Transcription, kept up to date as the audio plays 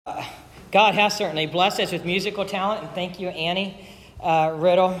God has certainly blessed us with musical talent, and thank you, Annie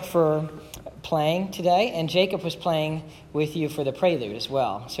Riddle, for playing today. And Jacob was playing with you for the prelude as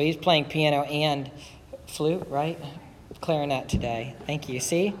well. So he's playing piano and flute, right? Clarinet today. Thank you.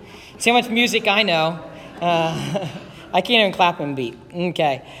 See how much music I know. I can't even clap and beat.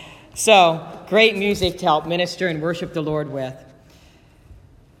 Okay. So great music to help minister and worship the Lord with.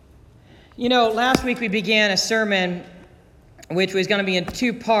 Last week we began a sermon which was going to be in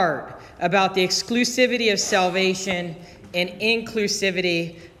two-part about the exclusivity of salvation and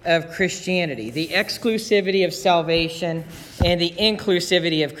inclusivity of Christianity. The exclusivity of salvation and the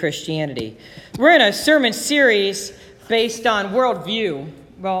inclusivity of Christianity. We're in a sermon series based on worldview.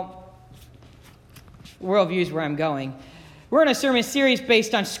 Well, worldview is where I'm going. We're in a sermon series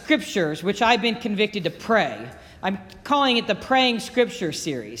based on scriptures, which I've been convicted to pray. I'm calling it the Praying Scripture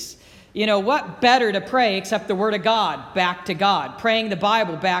series. What better to pray except the Word of God back to God, praying the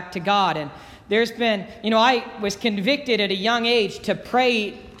Bible back to God. And there's been, I was convicted at a young age to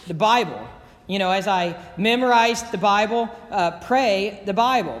pray the Bible. As I memorized the Bible, pray the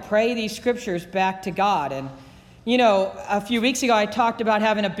Bible, pray these scriptures back to God. And, a few weeks ago I talked about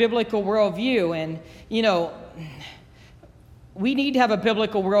having a biblical worldview. And, we need to have a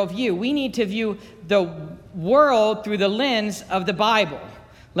biblical worldview. We need to view the world through the lens of the Bible.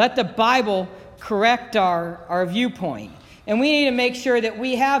 Let the Bible correct our viewpoint. And we need to make sure that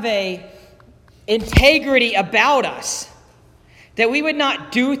we have a integrity about us, that we would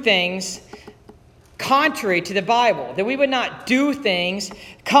not do things contrary to the Bible, that we would not do things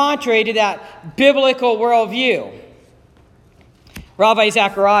contrary to that biblical worldview. Ravi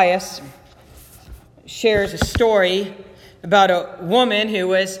Zacharias shares a story about a woman who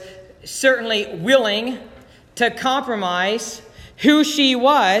was certainly willing to compromise who she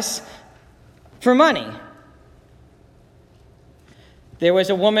was for money. There was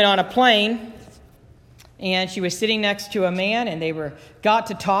a woman on a plane, and she was sitting next to a man, and they got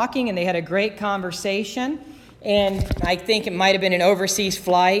to talking, and they had a great conversation. And I think it might have been an overseas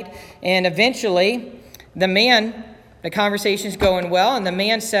flight. And eventually, the conversation's going well, and the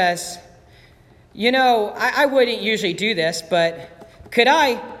man says, I wouldn't usually do this, but could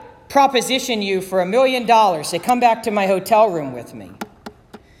I proposition you for $1 million to come back to my hotel room with me?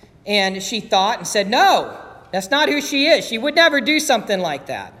 And she thought and said, no, that's not who she is. She would never do something like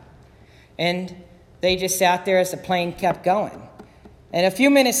that. And they just sat there as the plane kept going. And a few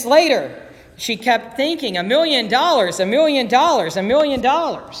minutes later, she kept thinking, $1 million, $1 million, $1 million.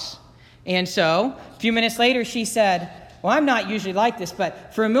 And so a few minutes later, she said, well, I'm not usually like this,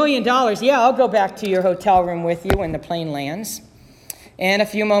 but for $1 million, yeah, I'll go back to your hotel room with you when the plane lands. And a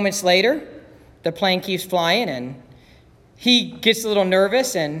few moments later, the plane keeps flying, and he gets a little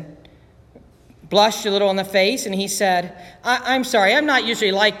nervous and blushed a little in the face, and he said, I'm sorry, I'm not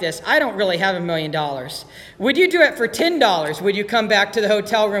usually like this. I don't really have $1 million. Would you do it for $10? Would you come back to the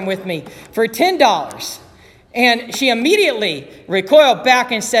hotel room with me for $10? And she immediately recoiled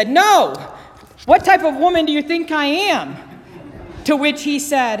back and said, no, what type of woman do you think I am? To which he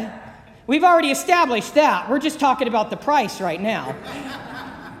said, we've already established that. We're just talking about the price right now.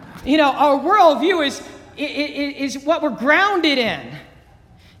 Our worldview is what we're grounded in.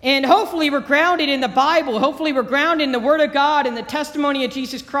 And hopefully we're grounded in the Bible. Hopefully we're grounded in the Word of God and the testimony of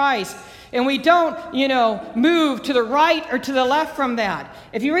Jesus Christ. And we don't, move to the right or to the left from that.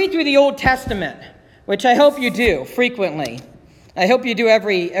 If you read through the Old Testament, which I hope you do frequently, I hope you do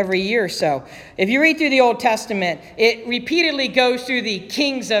every year or so. If you read through the Old Testament, it repeatedly goes through the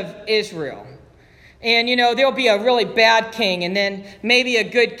kings of Israel. And, there'll be a really bad king, and then maybe a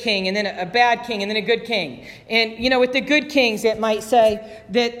good king, and then a bad king, and then a good king. And, with the good kings, it might say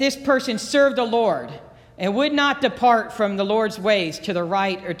that this person served the Lord and would not depart from the Lord's ways to the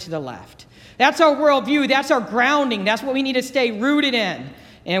right or to the left. That's our worldview. That's our grounding. That's what we need to stay rooted in,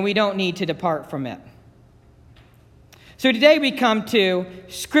 and we don't need to depart from it. So today we come to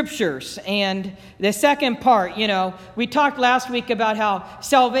scriptures, and the second part, we talked last week about how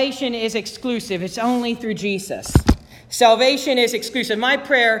salvation is exclusive. It's only through Jesus. Salvation is exclusive. My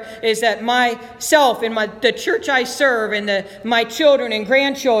prayer is that myself and the church I serve and my children and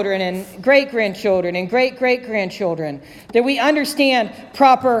grandchildren and great-grandchildren and great-great-grandchildren, that we understand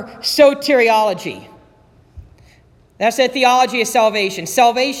proper soteriology. That's the theology of salvation.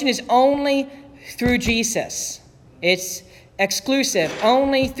 Salvation is only through Jesus. It's exclusive,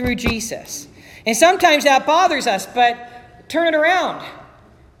 only through Jesus. And sometimes that bothers us, but turn it around.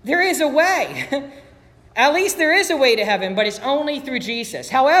 There is a way. At least there is a way to heaven, but it's only through Jesus.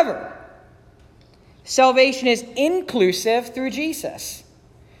 However, salvation is inclusive through Jesus.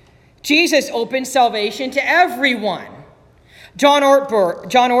 Jesus opens salvation to everyone. John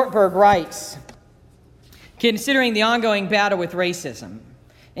Ortberg writes, considering the ongoing battle with racism,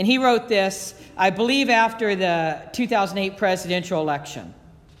 and he wrote this, I believe, after the 2008 presidential election.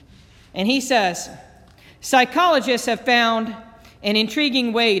 And he says, psychologists have found an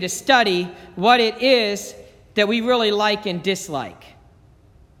intriguing way to study what it is that we really like and dislike.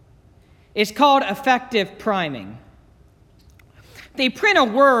 It's called affective priming. They print a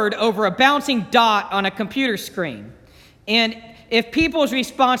word over a bouncing dot on a computer screen. And if people's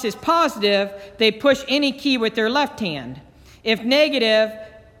response is positive, they push any key with their left hand. If negative,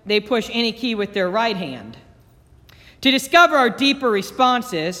 they push any key with their right hand. To discover our deeper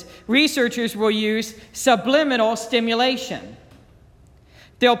responses, researchers will use subliminal stimulation.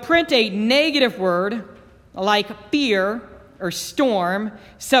 They'll print a negative word, like fear or storm,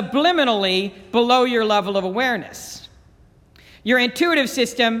 subliminally below your level of awareness. Your intuitive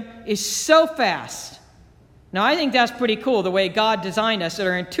system is so fast. Now, I think that's pretty cool, the way God designed us, that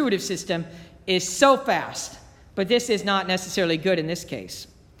our intuitive system is so fast. But this is not necessarily good in this case.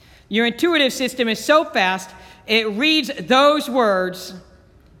 Your intuitive system is so fast, it reads those words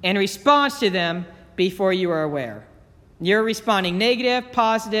and responds to them before you are aware. You're responding negative,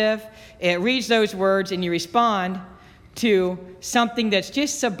 positive. It reads those words and you respond to something that's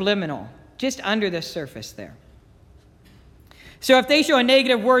just subliminal, just under the surface there. So if they show a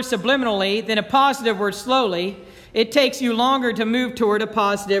negative word subliminally, then a positive word slowly, it takes you longer to move toward a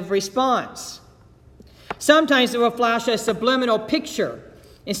positive response. Sometimes it will flash a subliminal picture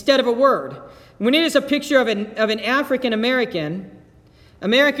instead of a word. When it is a picture of an African American,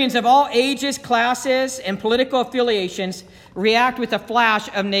 Americans of all ages, classes, and political affiliations react with a flash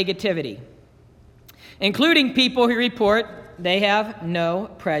of negativity, including people who report they have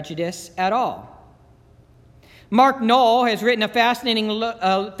no prejudice at all. Mark Knoll has written a fascinating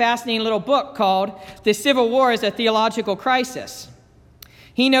little book called The Civil War as a Theological Crisis.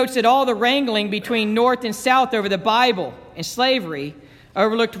 He notes that all the wrangling between North and South over the Bible and slavery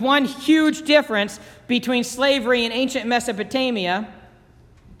overlooked one huge difference between slavery in ancient Mesopotamia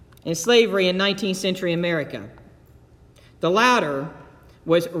and slavery in 19th century America. The latter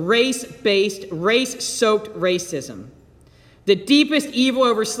was race-based, race-soaked racism. The deepest evil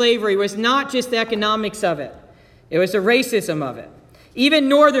over slavery was not just the economics of it. It was the racism of it. Even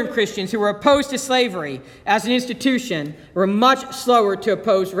Northern Christians who were opposed to slavery as an institution were much slower to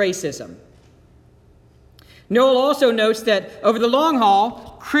oppose racism. Noel also notes that over the long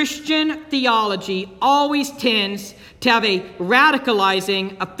haul, Christian theology always tends to have a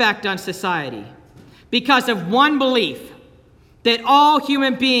radicalizing effect on society because of one belief, that all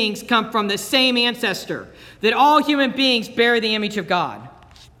human beings come from the same ancestor, that all human beings bear the image of God.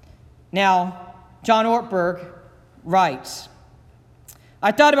 Now, John Ortberg writes,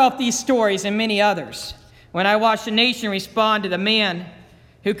 I thought about these stories and many others when I watched the nation respond to the man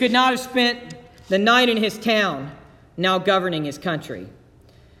who could not have spent the night in his town, now governing his country.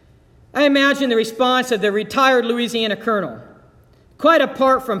 I imagine the response of the retired Louisiana colonel, quite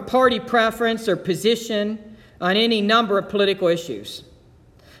apart from party preference or position on any number of political issues.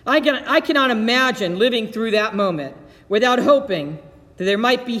 I cannot imagine living through that moment without hoping that there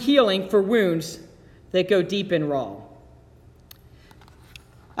might be healing for wounds that go deep and raw.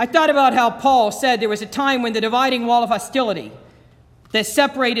 I thought about how Paul said there was a time when the dividing wall of hostility that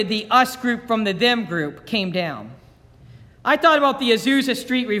separated the us group from the them group came down. I thought about the Azusa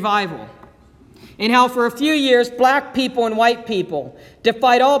Street revival and how for a few years black people and white people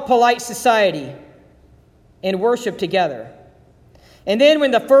defied all polite society and worshiped together. And then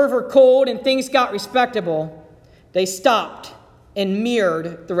when the fervor cooled and things got respectable, they stopped and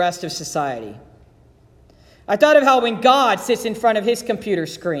mirrored the rest of society. I thought of how when God sits in front of his computer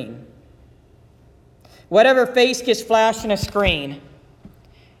screen, whatever face gets flashed on a screen,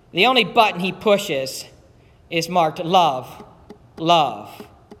 the only button he pushes is marked love, love,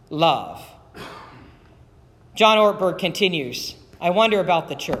 love. John Ortberg continues, I wonder about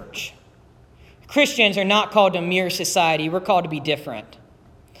the church. Christians are not called to mirror society. We're called to be different.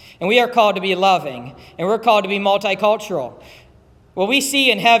 And we are called to be loving. And we're called to be multicultural. What we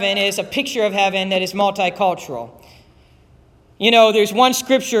see in heaven is a picture of heaven that is multicultural. You know, there's one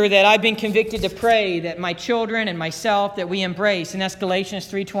scripture that I've been convicted to pray that my children and myself, that we embrace, and that's Galatians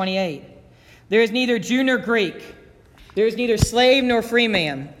 3:28. There is neither Jew nor Greek. There is neither slave nor free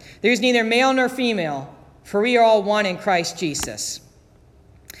man. There is neither male nor female, for we are all one in Christ Jesus.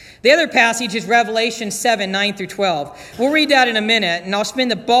 The other passage is Revelation 7:9-12. We'll read that in a minute, and I'll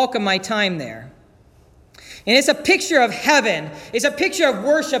spend the bulk of my time there. And it's a picture of heaven. It's a picture of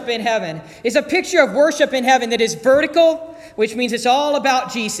worship in heaven. It's a picture of worship in heaven that is vertical, which means it's all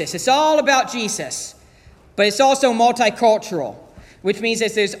about Jesus. It's all about Jesus. but it's also multicultural, which means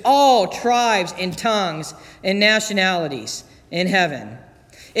that there's all tribes and tongues and nationalities in heaven.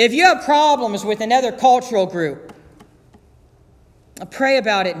 If you have problems with another cultural group, pray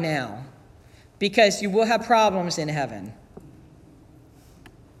about it now, because you will have problems in heaven.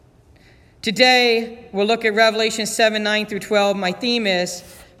 Today, we'll look at Revelation 7, 9 through 12. My theme is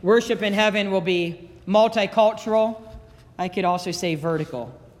worship in heaven will be multicultural. I could also say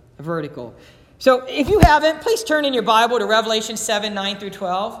vertical. So if you haven't, please turn in your Bible to Revelation 7, 9 through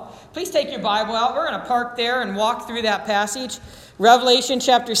 12. Please take your Bible out. We're going to park there and walk through that passage. Revelation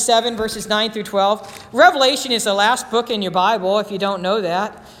chapter 7, verses 9 through 12. Revelation is the last book in your Bible, if you don't know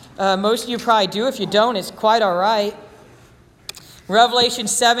that. Most of you probably do. If you don't, it's quite all right. Revelation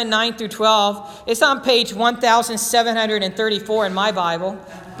 7, 9 through 12. It's on page 1734 in my Bible,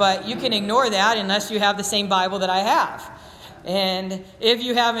 but you can ignore that unless you have the same Bible that I have. And if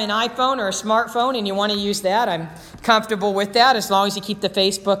you have an iPhone or a smartphone and you want to use that, I'm comfortable with that as long as you keep the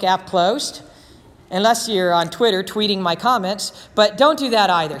Facebook app closed. Unless you're on Twitter tweeting my comments, but don't do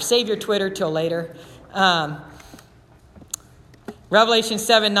that either. Save your Twitter till later. Revelation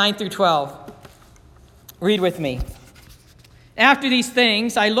 7, 9 through 12. Read with me. After these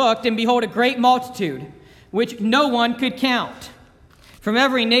things I looked, and behold, a great multitude, which no one could count, from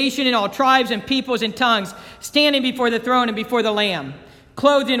every nation and all tribes and peoples and tongues, standing before the throne and before the Lamb,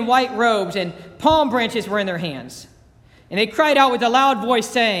 clothed in white robes, and palm branches were in their hands. And they cried out with a loud voice,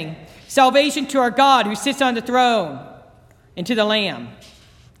 saying, Salvation to our God who sits on the throne, and to the Lamb.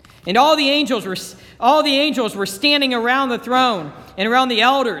 And all the angels were standing around the throne, and around the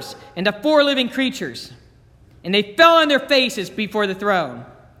elders, and the 4 living creatures. And they fell on their faces before the throne,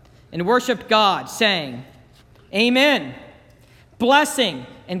 and worshipped God, saying, Amen. Blessing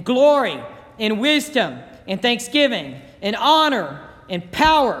and glory and wisdom and thanksgiving and honor and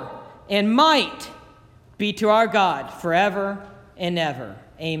power and might be to our God forever and ever.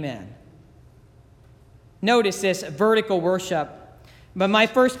 Amen. Notice this vertical worship. But my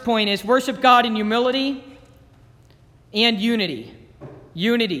first point is worship God in humility and unity.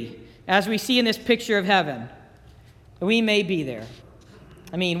 Unity, as we see in this picture of heaven. We may be there.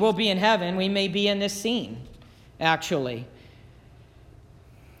 I mean, we'll be in heaven. We may be in this scene, actually.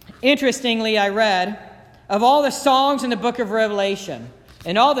 Interestingly, I read of all the songs in the book of Revelation,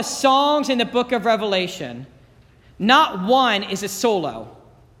 and all the songs in the book of Revelation, not one is a solo.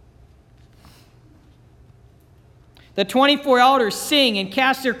 The 24 elders sing and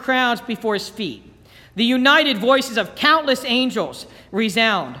cast their crowns before his feet. The united voices of countless angels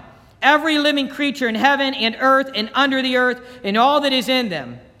resound. Every living creature in heaven and earth and under the earth and all that is in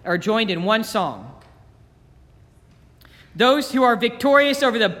them are joined in one song. Those who are victorious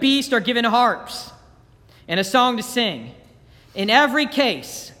over the beast are given harps and a song to sing. In every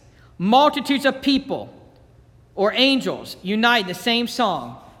case, multitudes of people or angels unite the same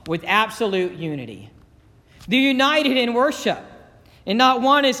song with absolute unity. They're united in worship, and not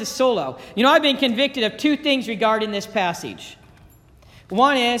one is a solo. You know, I've been convicted of 2 things regarding this passage.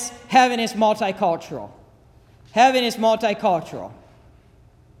 One is heaven is multicultural. Heaven is multicultural.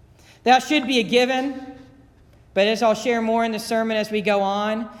 That should be a given, but as I'll share more in the sermon as we go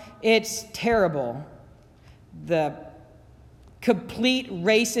on, it's terrible. The complete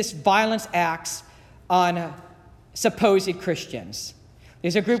racist violence acts on supposed Christians.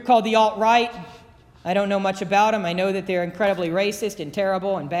 There's a group called the alt-right. I don't know much about them. I know that they're incredibly racist and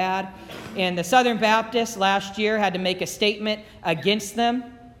terrible and bad. And the Southern Baptists last year had to make a statement against them.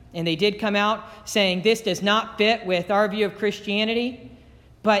 And they did come out saying this does not fit with our view of Christianity.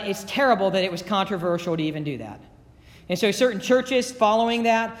 But it's terrible that it was controversial to even do that. And so certain churches following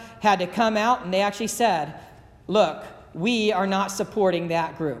that had to come out and they actually said, look, we are not supporting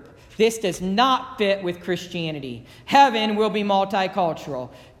that group. This does not fit with Christianity. Heaven will be multicultural.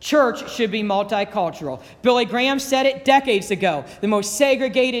 Church should be multicultural. Billy Graham said it decades ago. The most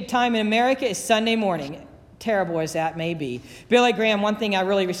segregated time in America is Sunday morning. Terrible as that may be. Billy Graham, one thing I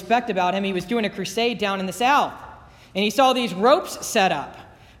really respect about him, he was doing a crusade down in the South. And he saw these ropes set up,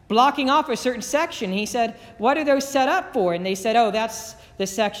 blocking off a certain section. He said, what are those set up for? And they said, oh, that's the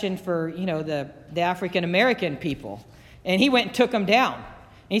section for, the African-American people. And he went and took them down.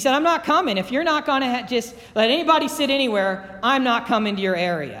 And he said, I'm not coming. If you're not going to just let anybody sit anywhere, I'm not coming to your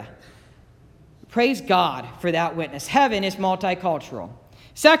area. Praise God for that witness. Heaven is multicultural.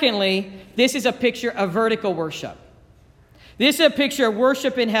 Secondly, this is a picture of vertical worship. This is a picture of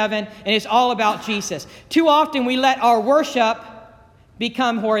worship in heaven, and it's all about Jesus. Too often we let our worship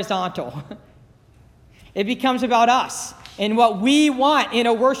become horizontal. It becomes about us and what we want in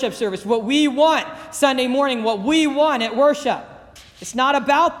a worship service, what we want Sunday morning, what we want at worship. It's not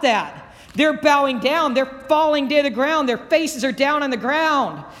about that. They're bowing down. They're falling to the ground. Their faces are down on the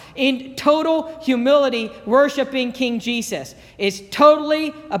ground in total humility, worshiping King Jesus. It's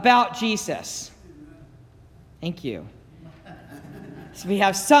totally about Jesus. Thank you. So we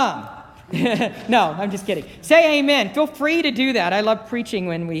have some. No, I'm just kidding. Say amen. Feel free to do that. I love preaching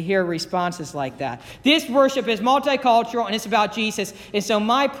when we hear responses like that. This worship is multicultural and it's about Jesus. And so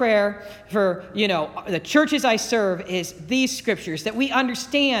my prayer for, the churches I serve is these scriptures, that we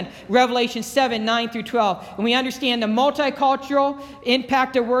understand Revelation 7, 9 through 12. And we understand the multicultural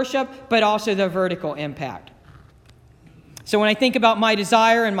impact of worship, but also the vertical impact. So when I think about my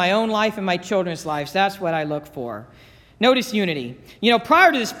desire in my own life and my children's lives, that's what I look for. Notice unity.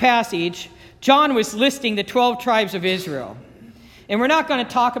 Prior to this passage, John was listing the 12 tribes of Israel. And we're not going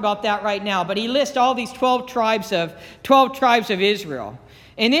to talk about that right now, but he lists all these 12 tribes of Israel.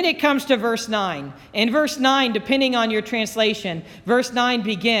 And then it comes to verse 9. And verse 9, depending on your translation, verse 9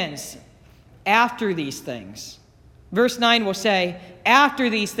 begins, after these things. Verse 9 will say, after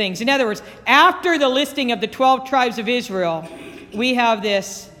these things. In other words, after the listing of the 12 tribes of Israel, we have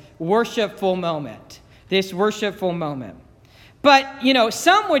this worshipful moment. This worshipful moment. But,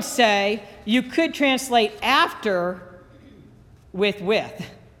 some would say you could translate after with.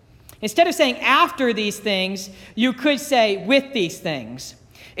 Instead of saying after these things, you could say with these things.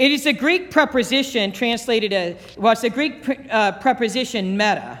 It is a Greek preposition translated as, it's a Greek preposition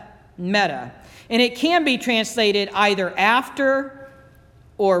meta. And it can be translated either after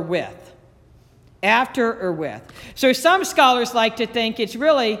or with. After or with. So some scholars like to think it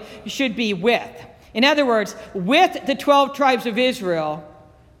really should be with. In other words, with the 12 tribes of Israel,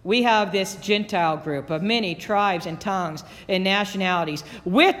 we have this Gentile group of many tribes and tongues and nationalities.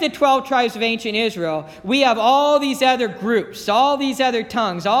 With the 12 tribes of ancient Israel, we have all these other groups, all these other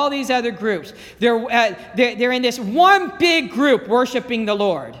tongues, all these other groups. They're in this one big group worshiping the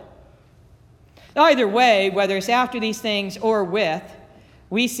Lord. Either way, whether it's after these things or with,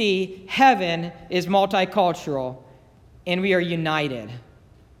 we see heaven is multicultural and we are united.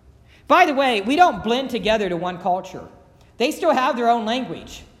 By the way, we don't blend together to one culture. They still have their own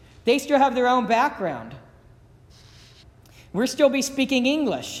language. They still have their own background. We'll still be speaking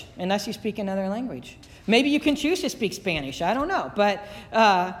English unless you speak another language. Maybe you can choose to speak Spanish. I don't know. But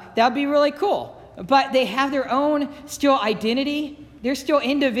that would be really cool. But they have their own still identity. They're still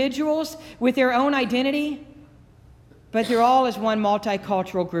individuals with their own identity. But they're all as one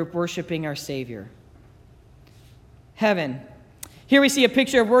multicultural group worshiping our Savior. Heaven. Here we see a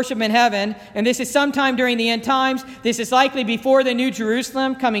picture of worship in heaven, and this is sometime during the end times. This is likely before the New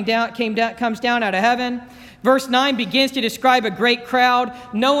Jerusalem comes down out of heaven. Verse 9 begins to describe a great crowd.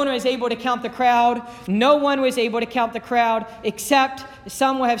 No one was able to count the crowd. No one was able to count the crowd, except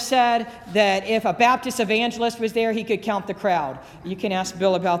some have said that if a Baptist evangelist was there, he could count the crowd. You can ask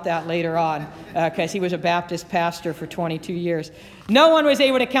Bill about that later on, because he was a Baptist pastor for 22 years. No one was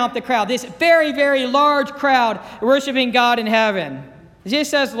able to count the crowd. This very, very large crowd worshiping God in heaven. It just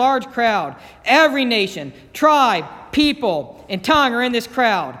says large crowd. Every nation, tribe, people, and tongue are in this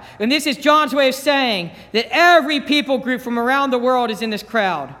crowd. And this is John's way of saying that every people group from around the world is in this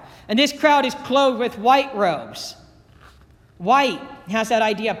crowd. And this crowd is clothed with white robes. White has that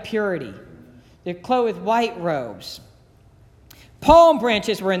idea of purity. They're clothed with white robes. Palm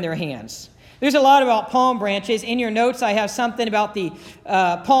branches were in their hands. There's a lot about palm branches. In your notes, I have something about the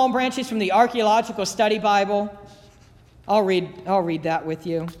palm branches from the Archaeological Study Bible. I'll read that with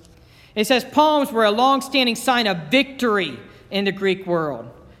you. It says palms were a long-standing sign of victory in the Greek world.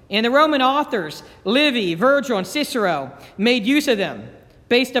 And the Roman authors, Livy, Virgil, and Cicero, made use of them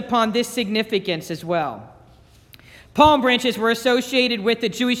based upon this significance as well. Palm branches were associated with the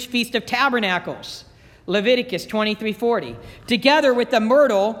Jewish Feast of Tabernacles, Leviticus 23:40. Together with the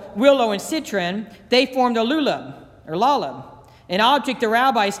myrtle, willow, and citron, they formed a lulab, or lalab, an object the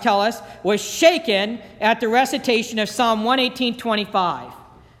rabbis tell us was shaken at the recitation of Psalm 118:25,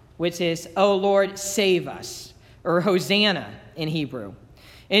 which is, "O Lord, save us," or Hosanna in Hebrew.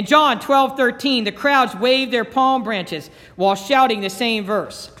 In John 12:13, the crowds waved their palm branches while shouting the same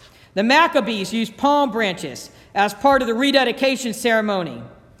verse. The Maccabees used palm branches as part of the rededication ceremony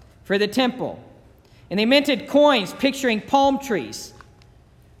for the temple. And they minted coins picturing palm trees,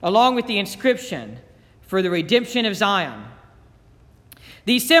 along with the inscription, "For the redemption of Zion."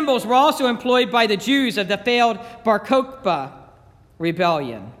 These symbols were also employed by the Jews of the failed Bar Kokhba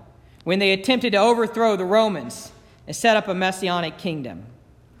rebellion, when they attempted to overthrow the Romans and set up a messianic kingdom.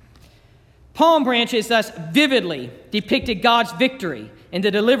 Palm branches thus vividly depicted God's victory in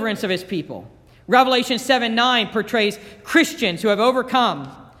the deliverance of his people. Revelation 7:9 portrays Christians who have overcome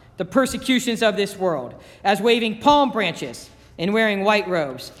the persecutions of this world as waving palm branches and wearing white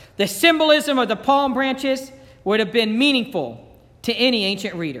robes. The symbolism of the palm branches would have been meaningful to any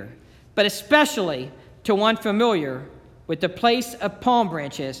ancient reader, but especially to one familiar with the place of palm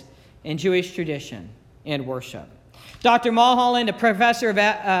branches in Jewish tradition and worship. Dr. Mulholland, a professor at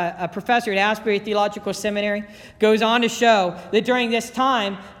Asbury Theological Seminary, goes on to show that during this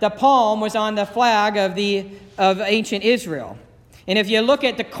time, the palm was on the flag of ancient Israel. And if you look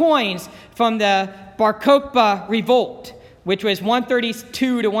at the coins from the Bar Kokhba revolt, which was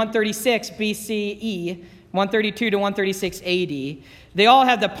 132 to 136 BCE, 132 to 136 AD, they all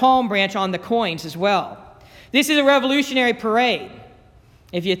have the palm branch on the coins as well. This is a revolutionary parade,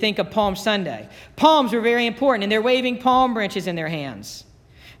 if you think of Palm Sunday. Palms were very important, and they're waving palm branches in their hands.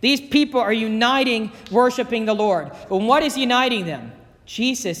 These people are uniting, worshiping the Lord. But what is uniting them?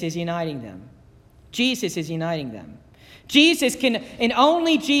 Jesus is uniting them. Jesus is uniting them. Jesus and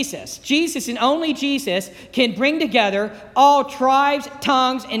only Jesus can bring together all tribes,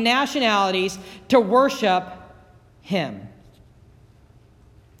 tongues, and nationalities to worship Him.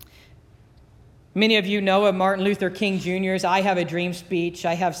 Many of you know of Martin Luther King Jr.'s I Have a Dream speech.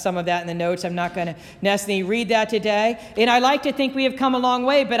 I have some of that in the notes. I'm not going to necessarily read that today. And I like to think we have come a long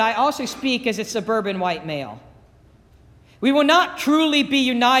way, but I also speak as a suburban white male. We will not truly be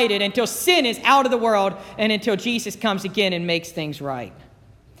united until sin is out of the world and until Jesus comes again and makes things right.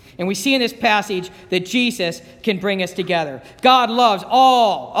 And we see in this passage that Jesus can bring us together. God loves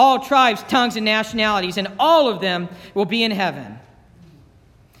all tribes, tongues, and nationalities, and all of them will be in heaven.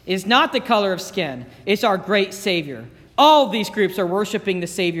 It's not the color of skin. It's our great Savior. All of these groups are worshiping the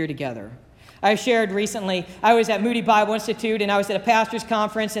Savior together. I shared recently, I was at Moody Bible Institute, and I was at a pastor's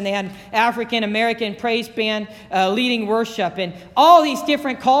conference, and they had an African-American praise band leading worship. And all these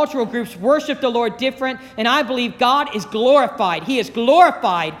different cultural groups worship the Lord different, and I believe God is glorified. He is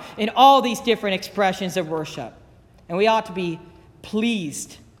glorified in all these different expressions of worship. And we ought to be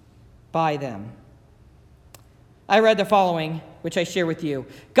pleased by them. I read the following, which I share with you.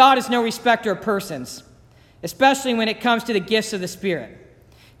 God is no respecter of persons, especially when it comes to the gifts of the Spirit.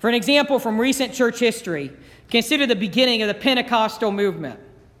 For an example from recent church history, consider the beginning of the Pentecostal movement.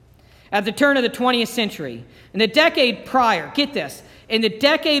 At the turn of the 20th century, in the decade prior, get this, in the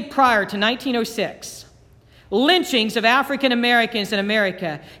decade prior to 1906, lynchings of African Americans in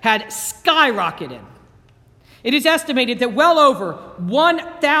America had skyrocketed. It is estimated that well over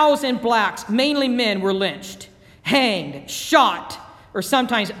 1,000 blacks, mainly men, were lynched, hanged, shot, or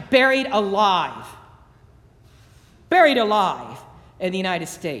sometimes buried alive. Buried alive in the United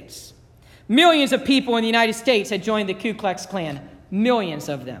States. Millions of people in the United States had joined the Ku Klux Klan. Millions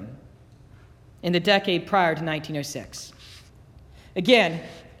of them in the decade prior to 1906. Again,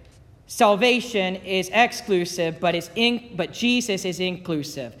 salvation is exclusive, but Jesus is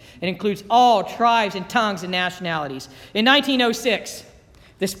inclusive. It includes all tribes and tongues and nationalities. In 1906,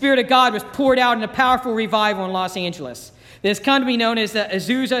 the Spirit of God was poured out in a powerful revival in Los Angeles. It has come to be known as the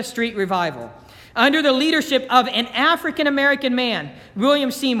Azusa Street Revival. Under the leadership of an African-American man, William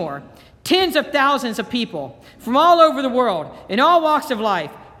Seymour, tens of thousands of people from all over the world, in all walks of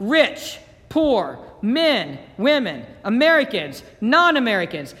life, rich, poor, men, women, Americans,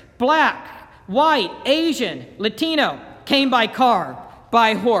 non-Americans, black, white, Asian, Latino, came by car,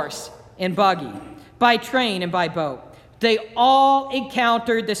 by horse and buggy, by train and by boat. They all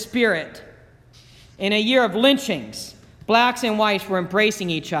encountered the Spirit. In a year of lynchings, blacks and whites were embracing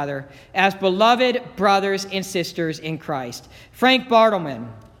each other as beloved brothers and sisters in Christ. Frank Bartleman,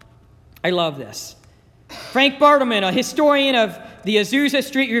 I love this. Frank Bartleman, a historian of the Azusa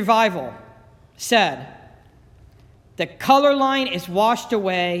Street Revival, said, "The color line is washed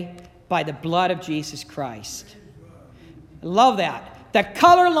away by the blood of Jesus Christ." I love that. The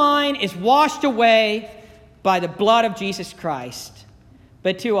color line is washed away by the blood of Jesus Christ.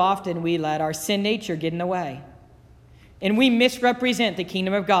 But too often we let our sin nature get in the way. And we misrepresent the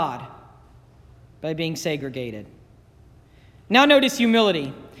kingdom of God by being segregated. Now notice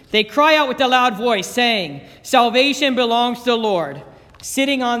humility. They cry out with a loud voice, saying, "Salvation belongs to the Lord,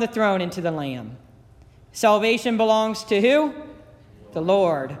 sitting on the throne and to the Lamb." Salvation belongs to who? The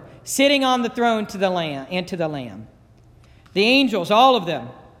Lord, sitting on the throne to the Lamb and to the Lamb. The angels, all of them,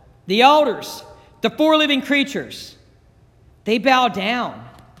 the elders, the four living creatures, they bow down.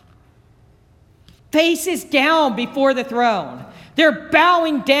 Faces down before the throne. They're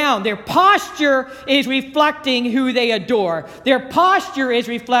bowing down. Their posture is reflecting who they adore. Their posture is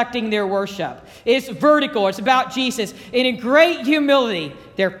reflecting their worship. It's vertical. It's about Jesus. And in great humility,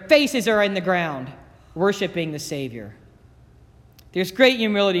 their faces are in the ground, worshiping the Savior. There's great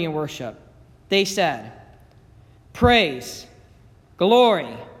humility in worship. They said, "Praise,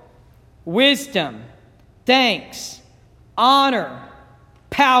 glory, wisdom, thanks, honor,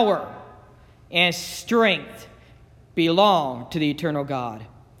 power, and strength belong to the eternal God.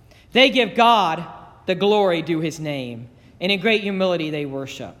 They give God the glory due his name, and in great humility they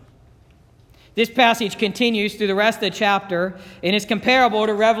worship. This passage continues through the rest of the chapter, and is comparable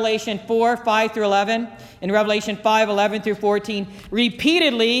to Revelation 4, 5 through 11, and Revelation 5, 11 through 14.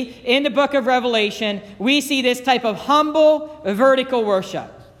 Repeatedly in the book of Revelation, we see this type of humble, vertical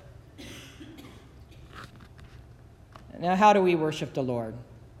worship. Now, how do we worship the Lord?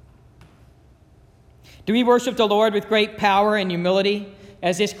 Do we worship the Lord with great power and humility,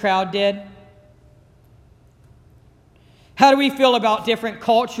 as this crowd did? How do we feel about different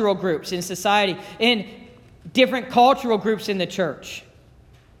cultural groups in society, in different cultural groups in the church?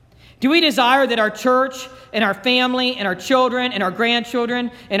 Do we desire that our church and our family and our children and our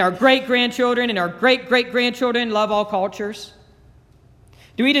grandchildren and our great-grandchildren and our great-great-grandchildren love all cultures?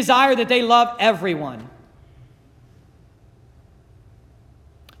 Do we desire that they love everyone?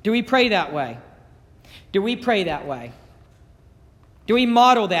 Do we pray that way? Do we pray that way? Do we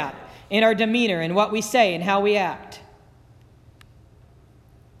model that in our demeanor, in what we say, and how we act?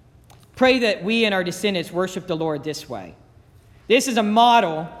 Pray that we and our descendants worship the Lord this way. This is a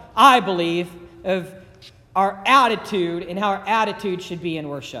model, I believe, of our attitude and how our attitude should be in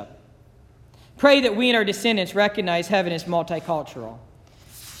worship. Pray that we and our descendants recognize heaven as multicultural.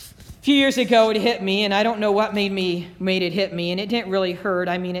 A few years ago, it hit me, and I don't know what made it hit me, and it didn't really hurt.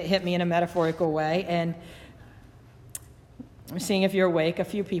 I mean, it hit me in a metaphorical way, and I'm seeing if you're awake. A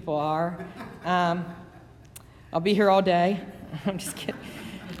few people are. I'll be here all day. I'm just kidding.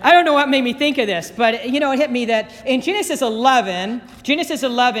 I don't know what made me think of this, but, it hit me that in Genesis 11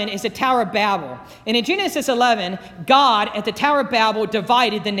 is the Tower of Babel. And in Genesis 11, God at the Tower of Babel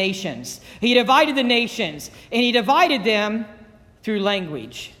divided the nations. He divided the nations, and he divided them through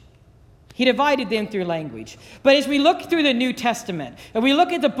language. But as we look through the New Testament, and we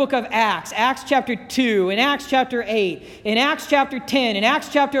look at the book of Acts, Acts chapter 2, and Acts chapter 8, and Acts chapter 10, and Acts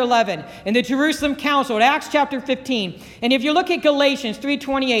chapter 11, and the Jerusalem Council, and Acts chapter 15, and if you look at Galatians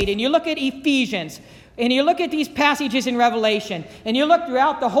 3:28, and you look at Ephesians, and you look at these passages in Revelation, and you look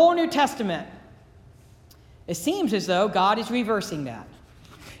throughout the whole New Testament, it seems as though God is reversing that.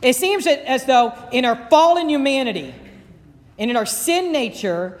 It seems as though in our fallen humanity, and in our sin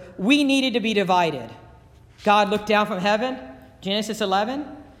nature, we needed to be divided. God looked down from heaven, Genesis 11,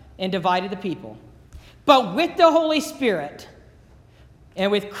 and divided the people. But with the Holy Spirit,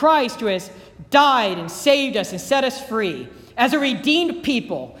 and with Christ who has died and saved us and set us free, as a redeemed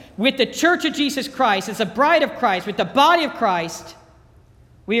people, with the church of Jesus Christ, as a bride of Christ, with the body of Christ,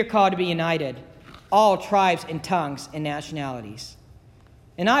 we are called to be united, all tribes and tongues and nationalities.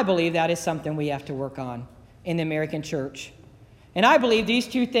 And I believe that is something we have to work on in the American church. And I believe these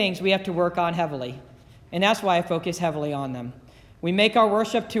two things we have to work on heavily. And that's why I focus heavily on them. We make our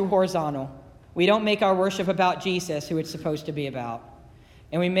worship too horizontal. We don't make our worship about Jesus, who it's supposed to be about.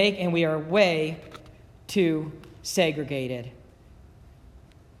 And we are way too segregated.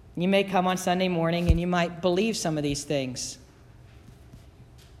 You may come on Sunday morning and you might believe some of these things.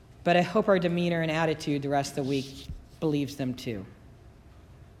 But I hope our demeanor and attitude the rest of the week believes them too.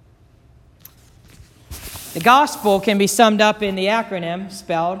 The gospel can be summed up in the acronym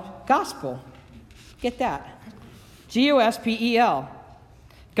spelled gospel. Get that? Gospel.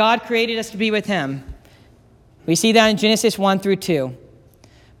 God created us to be with him. We see that in Genesis 1 through 2.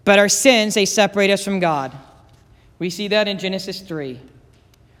 But our sins, they separate us from God. We see that in Genesis 3.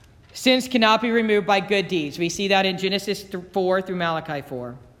 Sins cannot be removed by good deeds. We see that in Genesis 4 through Malachi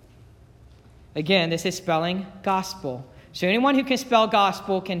 4. Again, this is spelling gospel. So anyone who can spell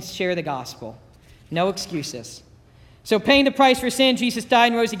gospel can share the gospel. No excuses. So paying the price for sin, Jesus died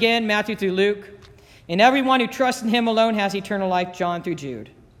and rose again, Matthew through Luke. And everyone who trusts in him alone has eternal life, John through Jude.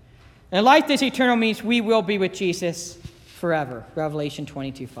 And life this eternal means we will be with Jesus forever, Revelation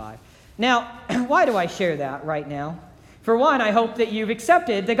 22:5. Now, why do I share that right now? For one, I hope that you've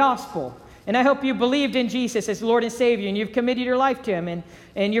accepted the gospel. And I hope you believed in Jesus as Lord and Savior, and you've committed your life to him,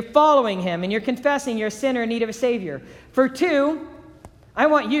 and you're following him, and you're confessing you're a sinner in need of a Savior. For two, I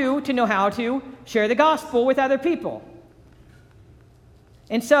want you to know how to share the gospel with other people.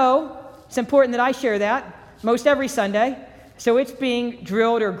 And so, it's important that I share that most every Sunday. So it's being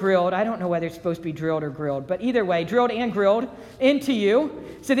drilled or grilled. I don't know whether it's supposed to be drilled or grilled, but either way, drilled and grilled into you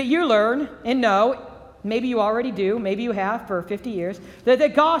so that you learn and know, maybe you already do, maybe you have for 50 years, that the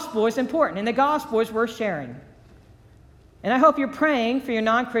gospel is important and the gospel is worth sharing. And I hope you're praying for your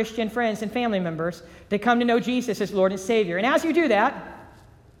non-Christian friends and family members to come to know Jesus as Lord and Savior. And as you do that,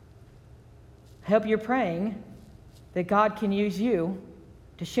 I hope you're praying that God can use you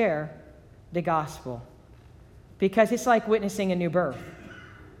to share the gospel. because it's like witnessing a new birth.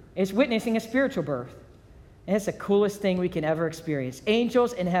 It's witnessing a spiritual birth. And it's the coolest thing we can ever experience.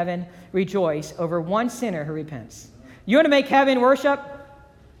 Angels in heaven rejoice over one sinner who repents. You want to make heaven worship?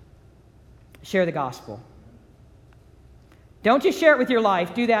 Share the gospel. Don't just share it with your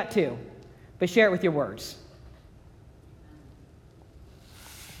life. Do that too. But share it with your words.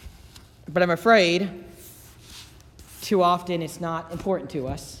 But I'm afraid too often it's not important to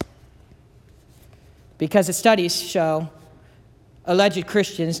us. Because the studies show alleged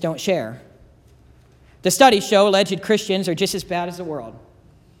Christians don't share. The studies show alleged Christians are just as bad as the world.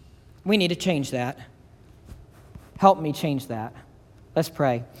 We need to change that. Help me change that. Let's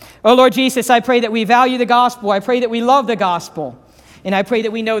pray. Oh, Lord Jesus, I pray that we value the gospel. I pray that we love the gospel. And I pray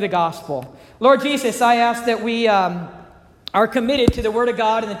that we know the gospel. Lord Jesus, I ask that we are committed to the Word of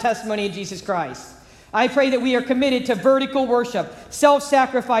God and the testimony of Jesus Christ. I pray that we are committed to vertical worship,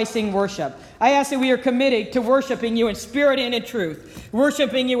 self-sacrificing worship. I ask that we are committed to worshiping you in spirit and in truth,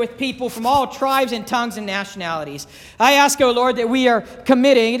 worshiping you with people from all tribes and tongues and nationalities. I ask, oh Lord, that we are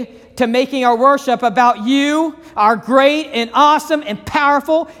committed to making our worship about you, our great and awesome and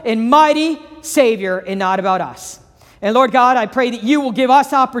powerful and mighty Savior, and not about us. And Lord God, I pray that you will give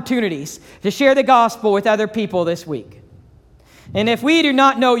us opportunities to share the gospel with other people this week. And if we do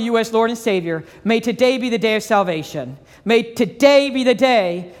not know you as Lord and Savior, may today be the day of salvation. May today be the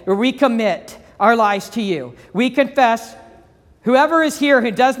day where we commit our lives to you. We confess, whoever is here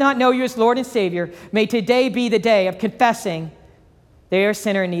who does not know you as Lord and Savior, may today be the day of confessing they are a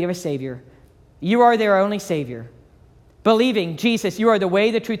sinner in need of a Savior. You are their only Savior. Believing, Jesus, you are the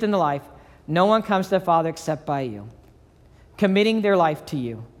way, the truth, and the life. No one comes to the Father except by you. Committing their life to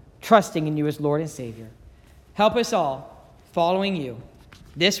you, trusting in you as Lord and Savior. Help us all following you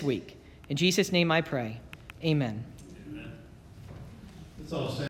this week. In Jesus' name I pray. Amen. Amen. Let's all stand.